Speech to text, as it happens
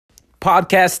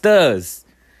Podcasters,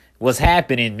 what's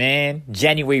happening, man?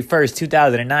 January 1st,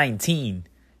 2019.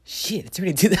 Shit, it's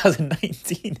already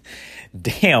 2019.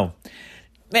 Damn.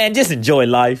 Man, just enjoy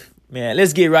life. Man,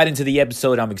 let's get right into the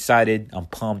episode. I'm excited. I'm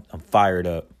pumped. I'm fired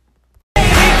up.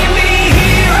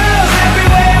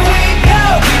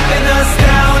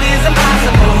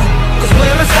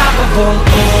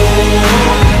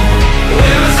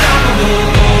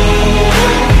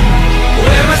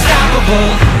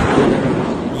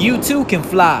 You too can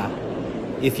fly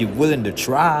if you're willing to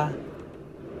try.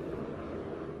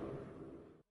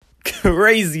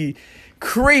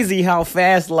 Crazy how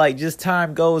fast like just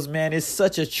time goes, man. It's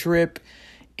such a trip.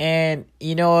 And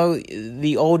you know,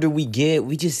 the older we get,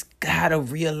 we just gotta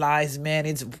realize, man,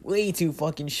 it's way too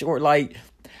fucking short. Like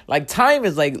time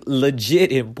is like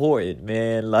legit important,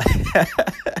 man. Like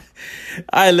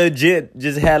I legit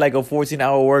just had like a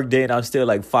 14-hour work day and I'm still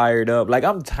like fired up. Like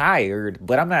I'm tired,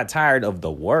 but I'm not tired of the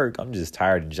work. I'm just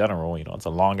tired in general. You know, it's a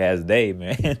long ass day,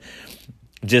 man.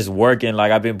 Just working.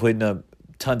 Like I've been putting up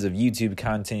tons of YouTube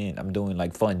content. I'm doing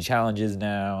like fun challenges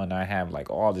now, and I have like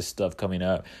all this stuff coming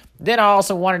up. Then I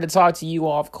also wanted to talk to you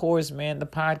all, of course, man. The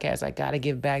podcast, I gotta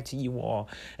give back to you all.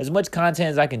 As much content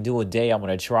as I can do a day, I'm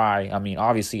gonna try. I mean,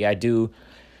 obviously I do.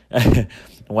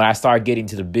 When I start getting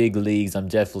to the big leagues, I'm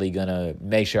definitely gonna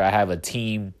make sure I have a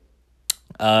team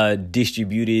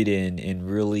distributed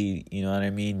and really, you know what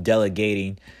I mean,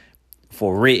 delegating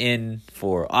for written,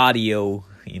 for audio,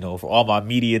 you know, for all my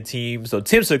media team. So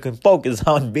Timster can focus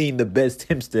on being the best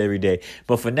Timster every day.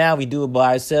 But for now, we do it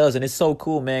by ourselves. And it's so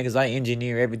cool, man, because I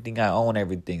engineer everything. I own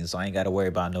everything. So I ain't got to worry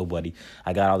about nobody.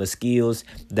 I got all the skills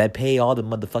that pay all the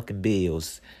motherfucking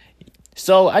bills.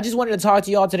 So I just wanted to talk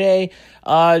to y'all today.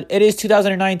 It is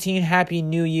 2019. Happy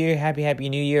New Year. Happy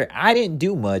New Year. I didn't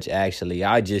do much, actually.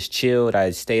 I just chilled.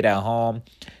 I stayed at home.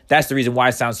 That's the reason why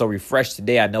I sound so refreshed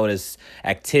today. I noticed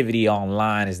activity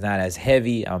online is not as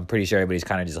heavy. I'm pretty sure everybody's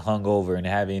kind of just hungover and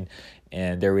having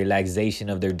their relaxation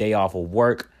of their day off of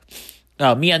work.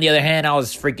 Me, on the other hand, I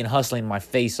was freaking hustling my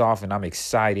face off, and I'm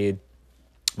excited.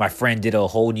 My friend did a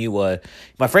whole new, a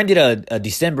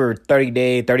December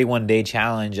 30-day, 31-day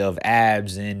challenge of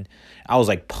abs, and I was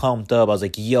like pumped up. I was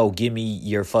like, yo, give me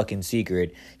your fucking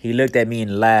secret. He looked at me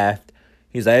and laughed.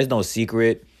 He's like, there's no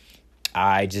secret.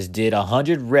 I just did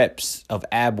 100 reps of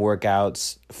ab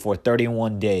workouts for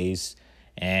 31 days,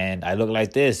 and I look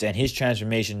like this. And his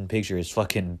transformation picture is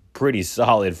fucking pretty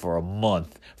solid for a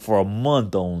month. For a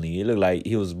month only. It looked like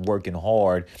he was working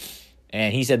hard.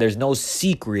 And he said there's no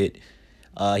secret.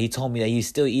 He told me that he's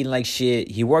still eating like shit.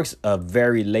 He works a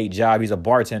very late job. He's a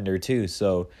bartender too.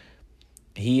 So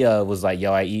he was like,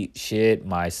 yo, I eat shit.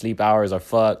 My sleep hours are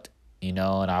fucked, you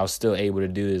know, and I was still able to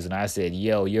do this. And I said,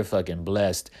 yo, you're fucking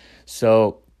blessed.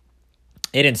 So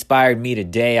it inspired me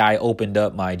today. I opened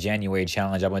up my January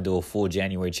challenge. I'm going to do a full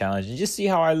January challenge and just see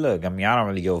how I look. I mean, I don't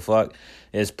really give a fuck.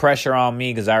 There's pressure on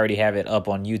me because I already have it up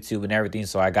on YouTube and everything.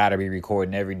 So I got to be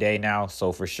recording every day now.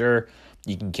 So for sure,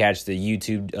 you can catch the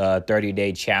YouTube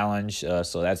 30-day challenge.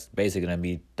 So that's basically going to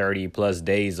be 30 plus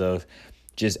days of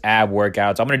just ab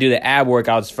workouts. I'm going to do the ab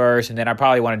workouts first, and then I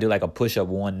probably want to do like a push-up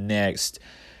one next,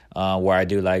 where I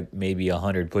do like maybe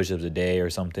 100 push-ups a day or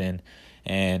something.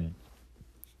 And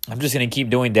I'm just going to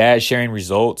keep doing that, sharing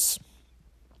results.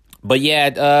 But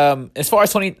yeah, as far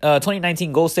as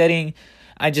 2019 goal setting,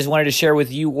 I just wanted to share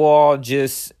with you all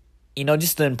just, you know,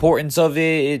 just the importance of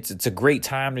it. It's a great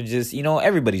time to just, you know,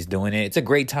 everybody's doing it. It's a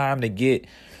great time to get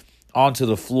onto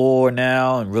the floor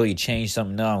now and really change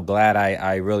something up. I'm glad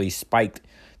I really spiked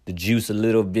the juice a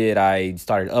little bit. I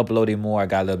started uploading more. I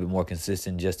got a little bit more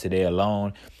consistent just today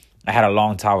alone. I had a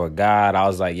long time with God. I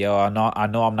was like, yo, I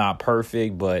know I'm not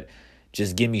perfect, but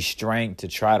just give me strength to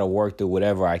try to work through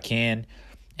whatever I can.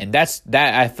 And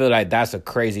I feel like that's a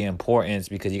crazy importance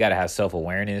because you got to have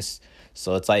self-awareness.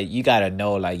 So it's like, you got to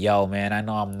know like, yo, man, I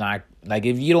know I'm not like,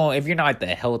 if you're not the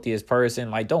healthiest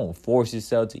person, like don't force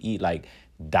yourself to eat like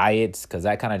diets, because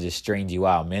that kind of just strains you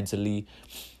out mentally.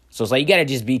 So it's like, you got to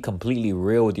just be completely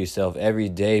real with yourself every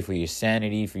day for your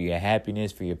sanity, for your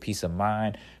happiness, for your peace of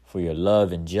mind, for your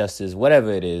love and justice,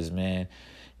 whatever it is, man.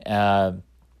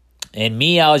 And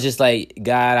me, I was just like,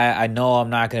 God, I know I'm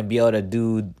not going to be able to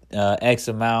do X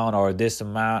amount or this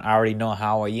amount. I already know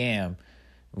how I am,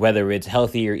 whether it's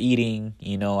healthier eating.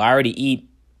 You know, I already eat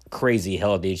crazy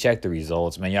healthy. Check the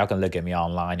results, man. Y'all can look at me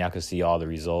online. Y'all can see all the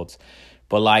results.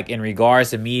 But like in regards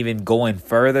to me even going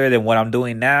further than what I'm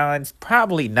doing now, it's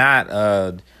probably not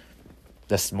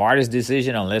the smartest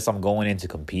decision unless I'm going into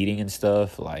competing and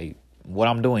stuff. Like what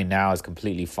I'm doing now is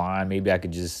completely fine. Maybe I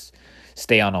could just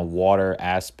stay on a water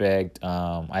aspect.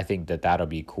 I think that'll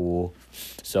be cool.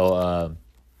 So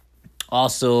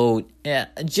Also, yeah,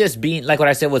 just being like what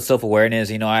I said with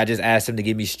self-awareness, I just asked him to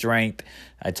give me strength.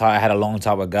 I had a long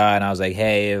talk with God, and I was like,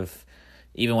 hey, if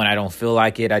even when I don't feel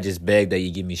like it, I just beg that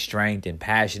you give me strength and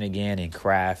passion again and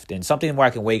craft and something where I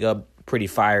can wake up pretty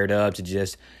fired up to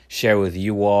just share with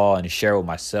you all and share with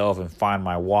myself and find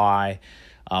my why.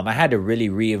 I had to really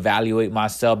reevaluate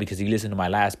myself because you listened to my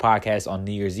last podcast on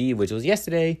New Year's Eve, which was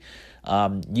yesterday.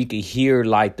 You could hear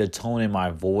like the tone in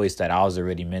my voice that I was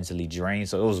already mentally drained.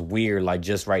 So it was weird. Like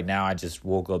just right now, I just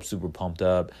woke up super pumped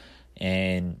up,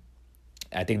 and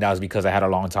I think that was because I had a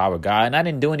long time with God and I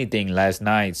didn't do anything last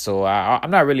night. So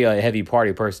I'm not really a heavy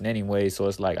party person anyway. So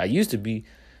it's like I used to be,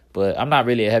 but I'm not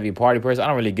really a heavy party person. I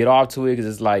don't really get off to it because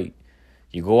it's like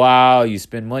you go out, you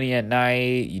spend money at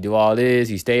night, you do all this,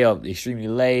 you stay up extremely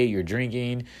late, you're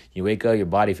drinking, you wake up, your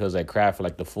body feels like crap for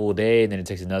like the full day, and then it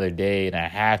takes another day, and I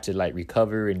have to like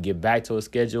recover and get back to a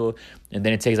schedule, and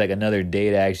then it takes like another day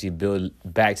to actually build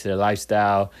back to the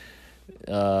lifestyle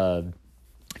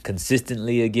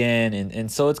consistently again, and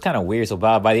so it's kind of weird. So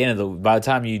by the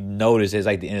time you notice, it's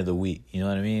like the end of the week, you know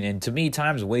what I mean? And to me,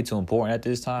 time is way too important at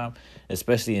this time,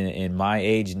 especially in my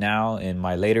age now, in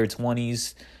my later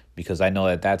 20s, because I know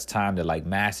that that's time to like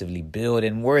massively build,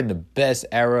 and we're in the best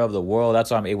era of the world. That's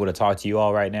why I'm able to talk to you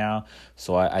all right now.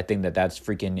 So I think that that's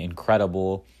freaking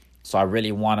incredible. So I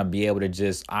really want to be able to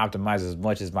just optimize as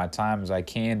much as my time as I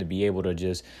can to be able to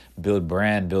just build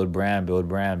brand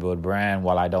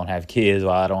while I don't have kids,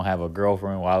 while I don't have a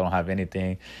girlfriend, while I don't have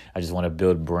anything. I just want to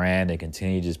build brand and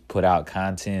continue to just put out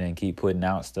content and keep putting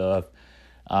out stuff.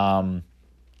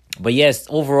 But yes,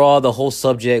 overall, the whole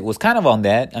subject was kind of on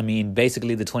that. I mean,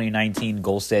 basically the 2019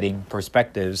 goal setting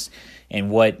perspectives and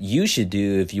what you should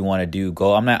do if you want to do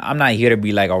goal. I'm not here to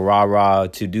be like a rah-rah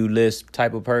to-do list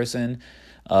type of person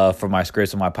for my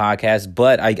scripts and my podcast,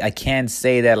 but I can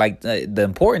say that like the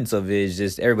importance of it is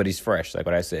just everybody's fresh, like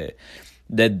what I said.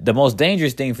 The most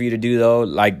dangerous thing for you to do though,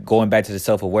 like going back to the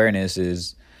self-awareness,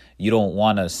 is you don't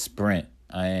want to sprint.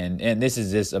 And this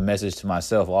is just a message to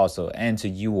myself also and to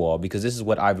you all, because this is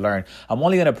what I've learned. I'm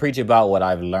only going to preach about what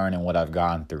I've learned and what I've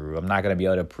gone through. I'm not going to be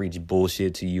able to preach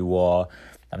bullshit to you all.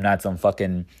 I'm not some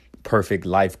fucking perfect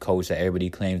life coach that everybody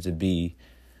claims to be.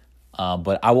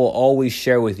 But I will always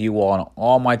share with you all on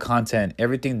all my content,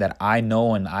 everything that I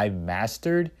know and I've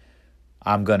mastered,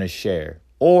 I'm going to share.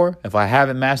 Or if I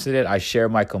haven't mastered it, I share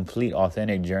my complete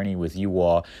authentic journey with you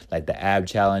all. Like the ab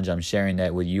challenge, I'm sharing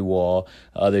that with you all.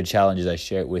 Other challenges, I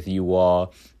share it with you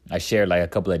all. I shared like a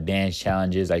couple of dance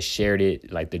challenges. I shared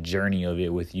it, like the journey of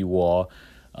it with you all.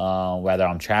 Whether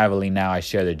I'm traveling now, I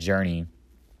share the journey.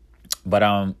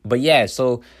 But yeah,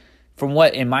 so from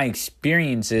what in my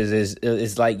experiences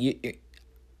is like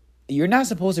you're not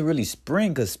supposed to really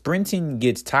sprint, because sprinting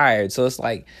gets tired. So it's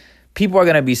like people are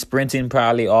going to be sprinting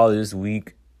probably all this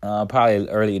week, probably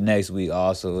early next week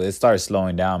also. It starts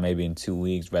slowing down maybe in 2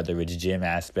 weeks, whether it's gym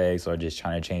aspects or just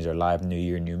trying to change their life, new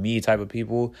year, new me type of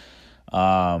people.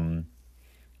 And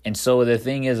so the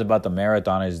thing is about the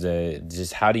marathon is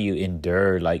just how do you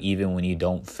endure, like even when you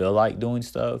don't feel like doing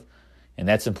stuff? And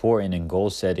that's important in goal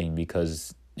setting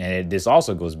because this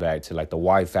also goes back to like the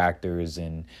why factors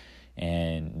and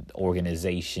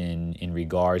organization in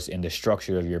regards and the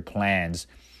structure of your plans.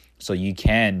 So you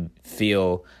can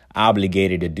feel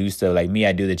obligated to do stuff. Like me,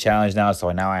 I do the challenge now.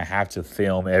 So now I have to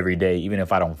film every day. Even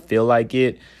if I don't feel like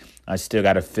it, I still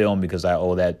got to film because I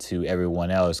owe that to everyone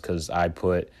else, because I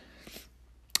put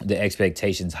the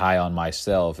expectations high on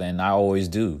myself. And I always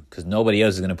do, because nobody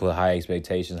else is going to put high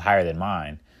expectations higher than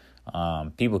mine.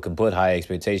 People can put high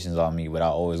expectations on me, but I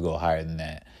always go higher than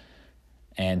that.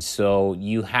 And so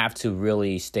you have to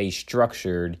really stay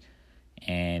structured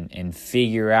and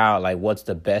figure out like what's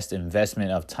the best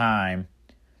investment of time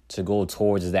to go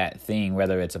towards that thing,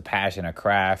 whether it's a passion, a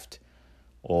craft,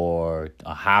 or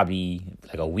a hobby,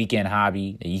 like a weekend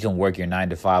hobby that you can work your 9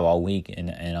 to 5 all week,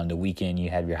 and on the weekend you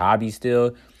have your hobby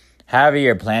still. However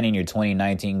you're planning your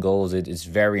 2019 goals, it's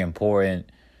very important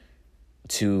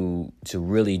to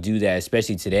really do that,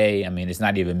 especially today. I mean, it's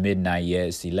not even midnight yet.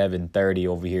 It's 11:30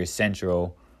 over here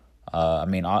Central. I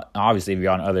mean, obviously if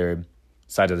you're on other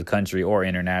sides of the country or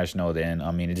international, then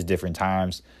I mean it's different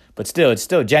times. But still, it's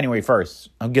still January 1st.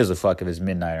 Who gives a fuck if it's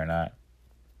midnight or not?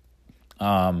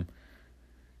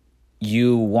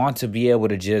 You want to be able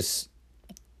to just,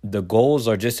 the goals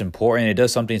are just important. It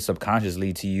does something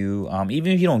subconsciously to you.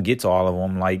 Even if you don't get to all of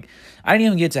them. Like, I didn't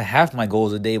even get to half my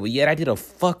goals a day, but yet I did a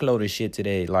fuckload of shit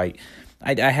today. Like,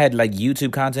 I had like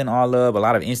YouTube content all up, a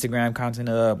lot of Instagram content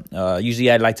up. Usually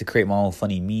I'd like to create my own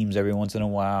funny memes every once in a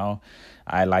while.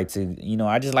 I like to,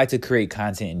 I just like to create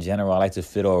content in general. I like to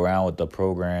fiddle around with the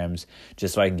programs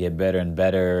just so I can get better and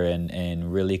better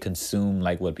and really consume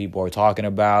like what people are talking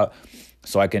about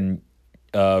so I can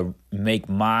make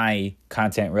my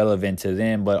content relevant to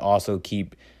them, but also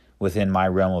keep within my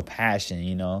realm of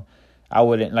passion. I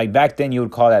wouldn't, like, back then you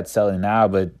would call that selling now,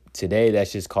 but today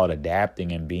that's just called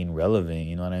adapting and being relevant.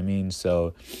 You know what I mean?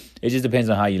 So it just depends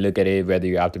on how you look at it, whether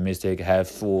you're optimistic, half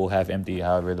full, half empty,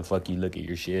 however the fuck you look at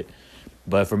your shit.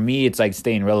 But for me, it's like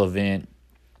staying relevant,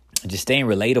 just staying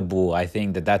relatable. I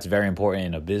think that that's very important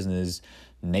in a business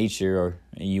nature, or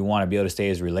you want to be able to stay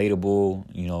as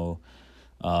relatable,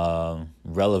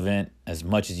 relevant as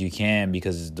much as you can,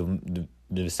 because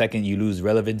the second you lose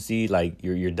relevancy, like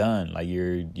you're done, like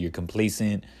you're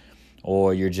complacent,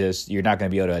 or you're not going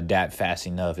to be able to adapt fast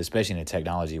enough, especially in the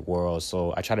technology world.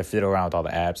 So I try to fiddle around with all the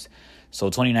apps.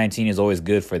 So 2019 is always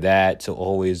good for that, to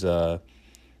always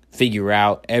figure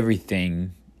out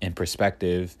everything in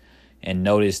perspective and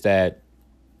notice that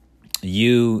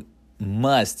you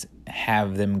must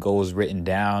have them goals written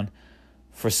down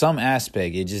for some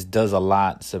aspect. It just does a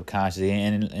lot subconsciously.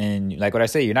 And like what I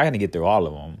say, you're not going to get through all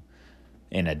of them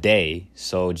in a day.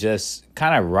 So just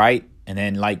kind of write, and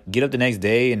then like get up the next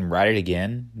day and write it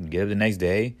again. Get up the next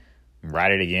day,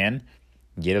 write it again.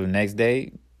 Get up the next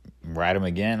day, write them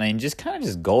again, and just kind of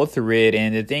just go through it.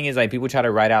 And the thing is, like, people try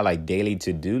to write out like daily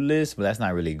to-do lists, but that's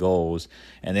not really goals.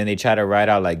 And then they try to write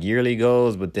out like yearly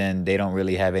goals, but then they don't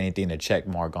really have anything to check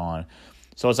mark on.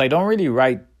 So it's like, don't really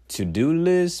write to-do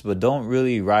lists, but don't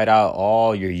really write out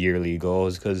all your yearly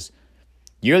goals, because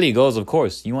yearly goals, of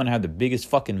course, you want to have the biggest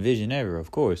fucking vision ever, of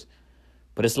course.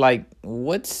 But it's like,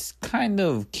 what's kind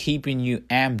of keeping you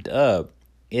amped up?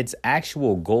 It's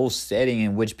actual goal setting,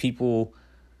 in which people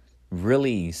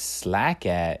really slack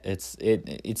at.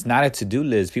 It's not a to-do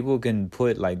list. People can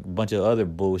put like a bunch of other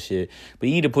bullshit, but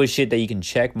you need to put shit that you can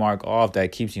check mark off,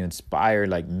 that keeps you inspired,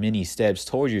 like mini steps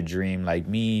towards your dream. Like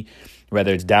me,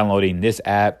 whether it's downloading this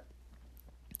app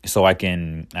so I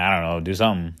can, I don't know, do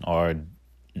something,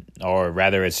 or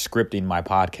rather it's scripting my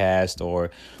podcast,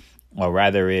 or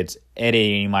rather it's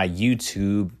editing my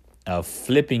YouTube,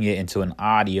 flipping it into an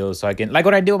audio so I can, like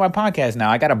what I do with my podcast now.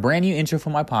 I got a brand new intro for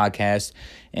my podcast,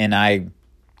 and I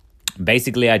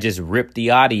just ripped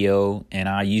the audio and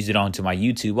I used it onto my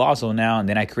YouTube also now. And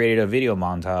then I created a video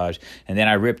montage, and then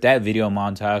I ripped that video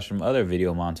montage from other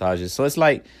video montages. So it's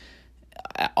like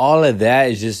all of that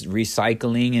is just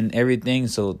recycling and everything.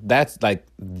 So that's like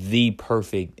the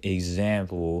perfect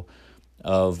example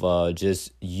of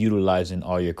just utilizing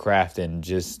all your craft and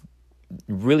just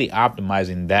really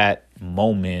optimizing that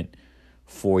moment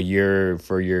for your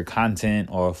content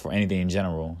or for anything in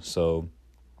general. So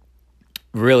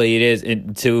really it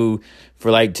is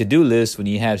for like to-do lists, when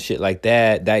you have shit like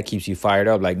that keeps you fired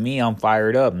up. Like me, I'm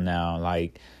fired up now,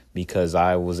 like, because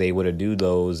I was able to do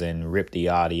those and rip the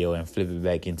audio and flip it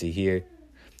back into here.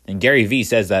 And Gary Vee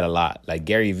says that a lot. Like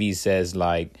Gary Vee says,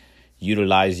 like,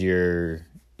 utilize your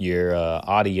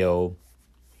audio,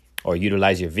 or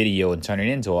utilize your video and turn it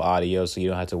into an audio, so you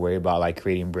don't have to worry about like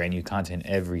creating brand new content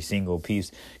every single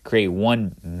piece. Create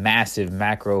one massive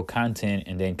macro content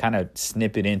and then kind of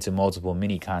snip it into multiple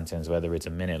mini contents, whether it's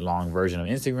a minute long version of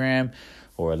Instagram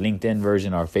or a LinkedIn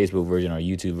version or a Facebook version or a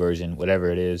YouTube version, whatever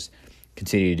it is.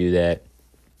 Continue to do that.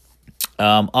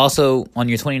 Also, on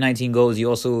your 2019 goals, you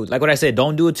also, like what I said,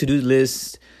 don't do a to-do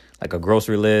list, like a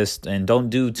grocery list, and don't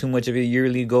do too much of your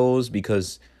yearly goals,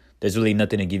 because there's really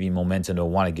nothing to give you momentum to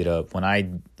want to get up. When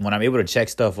I'm able to check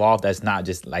stuff off that's not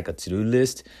just like a to-do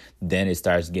list, then it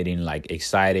starts getting like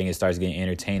exciting. It starts getting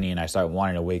entertaining. I start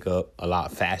wanting to wake up a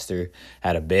lot faster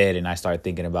out of bed, and I start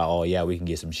thinking about, oh yeah, we can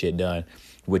get some shit done,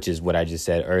 which is what I just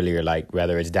said earlier. Like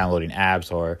whether it's downloading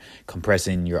apps or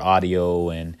compressing your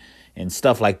audio and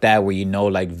stuff like that, where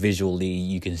like visually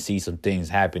you can see some things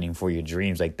happening for your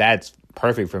dreams. Like that's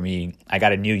perfect for me. I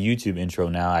got a new YouTube intro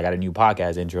now. I got a new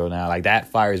podcast intro now. Like that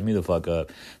fires me the fuck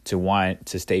up to want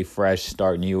to stay fresh,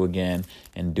 start new again,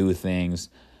 and do things.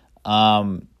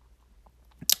 Also,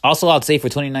 I'd say for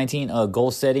 2019,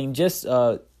 goal setting, just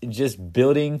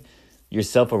building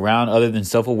yourself around, other than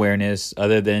self-awareness,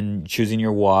 other than choosing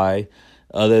your why,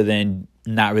 other than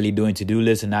not really doing to-do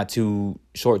lists, and not too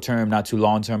short-term, not too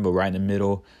long-term, but right in the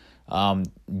middle.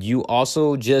 You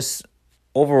also just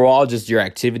overall, just your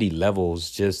activity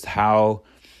levels, just how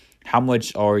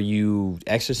much are you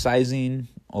exercising,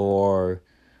 or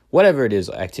whatever it is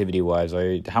activity-wise,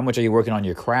 or how much are you working on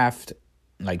your craft,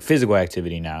 like physical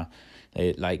activity now.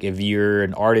 Like if you're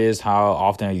an artist, how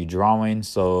often are you drawing?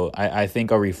 So I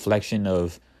think a reflection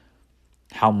of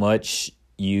how much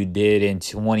you did in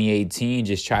 2018.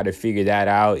 Just try to figure that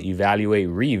out, evaluate,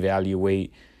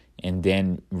 reevaluate, and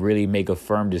then really make a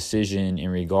firm decision in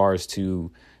regards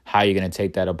to how you're going to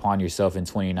take that upon yourself in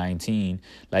 2019.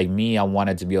 Like me, I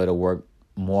wanted to be able to work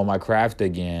more on my craft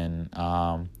again.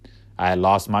 I had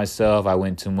lost myself. I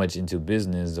went too much into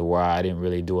business where I didn't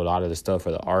really do a lot of the stuff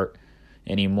for the art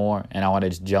anymore. And I want to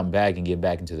just jump back and get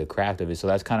back into the craft of it. So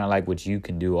that's kind of like what you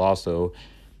can do also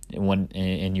when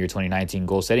in your 2019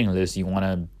 goal setting list. You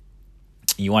want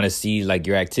to see like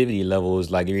your activity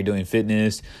levels. Like if you're doing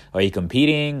fitness, are you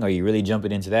competing? Are you really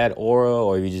jumping into that aura?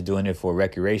 Or are you just doing it for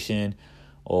recreation?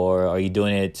 Or are you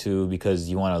doing it because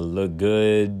you want to look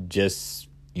good? Just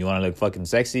you want to look fucking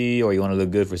sexy, or you want to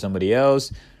look good for somebody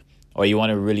else, or you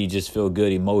want to really just feel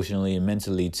good emotionally and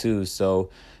mentally too. So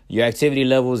your activity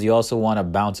levels, you also want to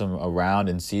bounce them around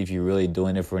and see if you're really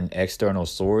doing it for an external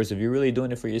source, if you're really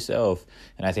doing it for yourself.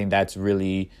 And I think that's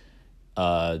really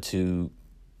to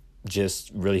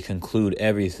just really conclude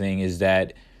everything, is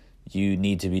that you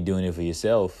need to be doing it for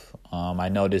yourself. I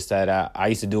noticed that I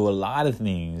used to do a lot of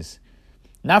things,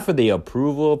 not for the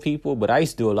approval of people, but I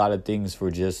used to do a lot of things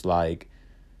for just like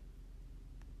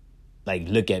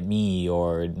look at me,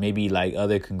 or maybe like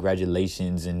other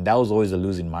congratulations. And that was always a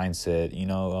losing mindset.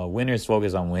 Winners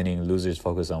focus on winning, losers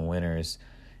focus on winners.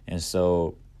 And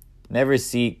so never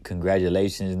seek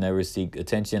congratulations, never seek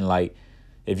attention. Like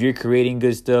if you're creating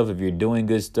good stuff, if you're doing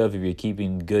good stuff, if you're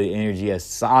keeping good energy as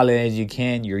solid as you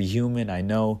can, you're human. I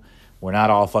know we're not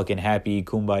all fucking happy,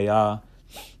 kumbaya,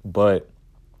 but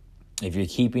if you're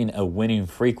keeping a winning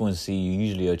frequency, you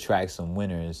usually attract some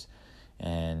winners.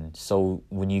 And so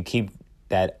when you keep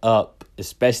that up,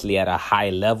 especially at a high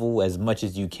level, as much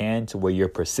as you can, to where you're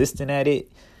persistent at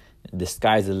it, the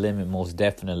sky's the limit, most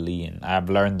definitely. And I've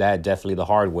learned that definitely the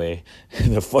hard way,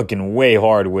 the fucking way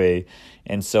hard way.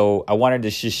 And so I wanted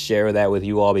to just share that with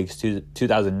you all, because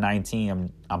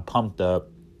 2019, I'm pumped up.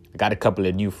 I got a couple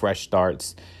of new fresh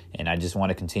starts, and I just want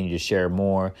to continue to share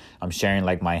more. I'm sharing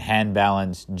like my hand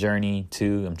balance journey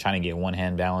too. I'm trying to get one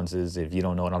hand balances. If you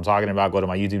don't know what I'm talking about, go to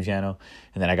my YouTube channel.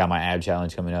 And then I got my ab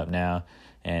challenge coming up now.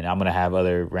 And I'm going to have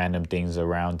other random things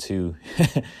around too.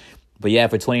 But yeah,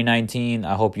 for 2019,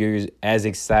 I hope you're as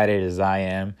excited as I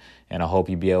am. And I hope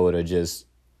you be able to just,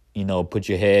 put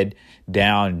your head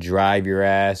down, drive your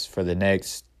ass for the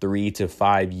next 3 to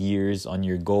 5 years on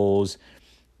your goals.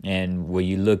 And when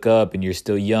you look up and you're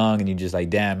still young and you're just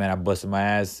like, damn, man, I busted my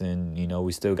ass, and,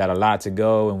 we still got a lot to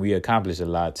go, and we accomplished a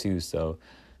lot too. So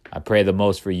I pray the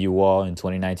most for you all in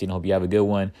 2019. Hope you have a good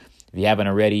one. If you haven't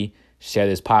already, share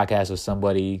this podcast with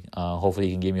somebody. Hopefully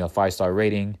you can give me a 5-star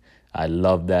rating. I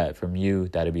love that from you.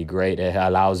 That'd be great. It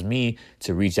allows me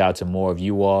to reach out to more of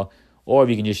you all. Or if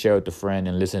you can just share it with a friend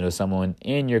and listen to someone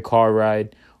in your car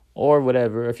ride or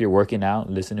whatever. If you're working out,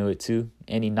 listen to it too.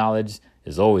 Any knowledge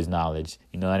is always knowledge.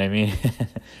 You know what I mean?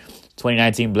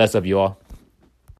 2019, bless up, you all.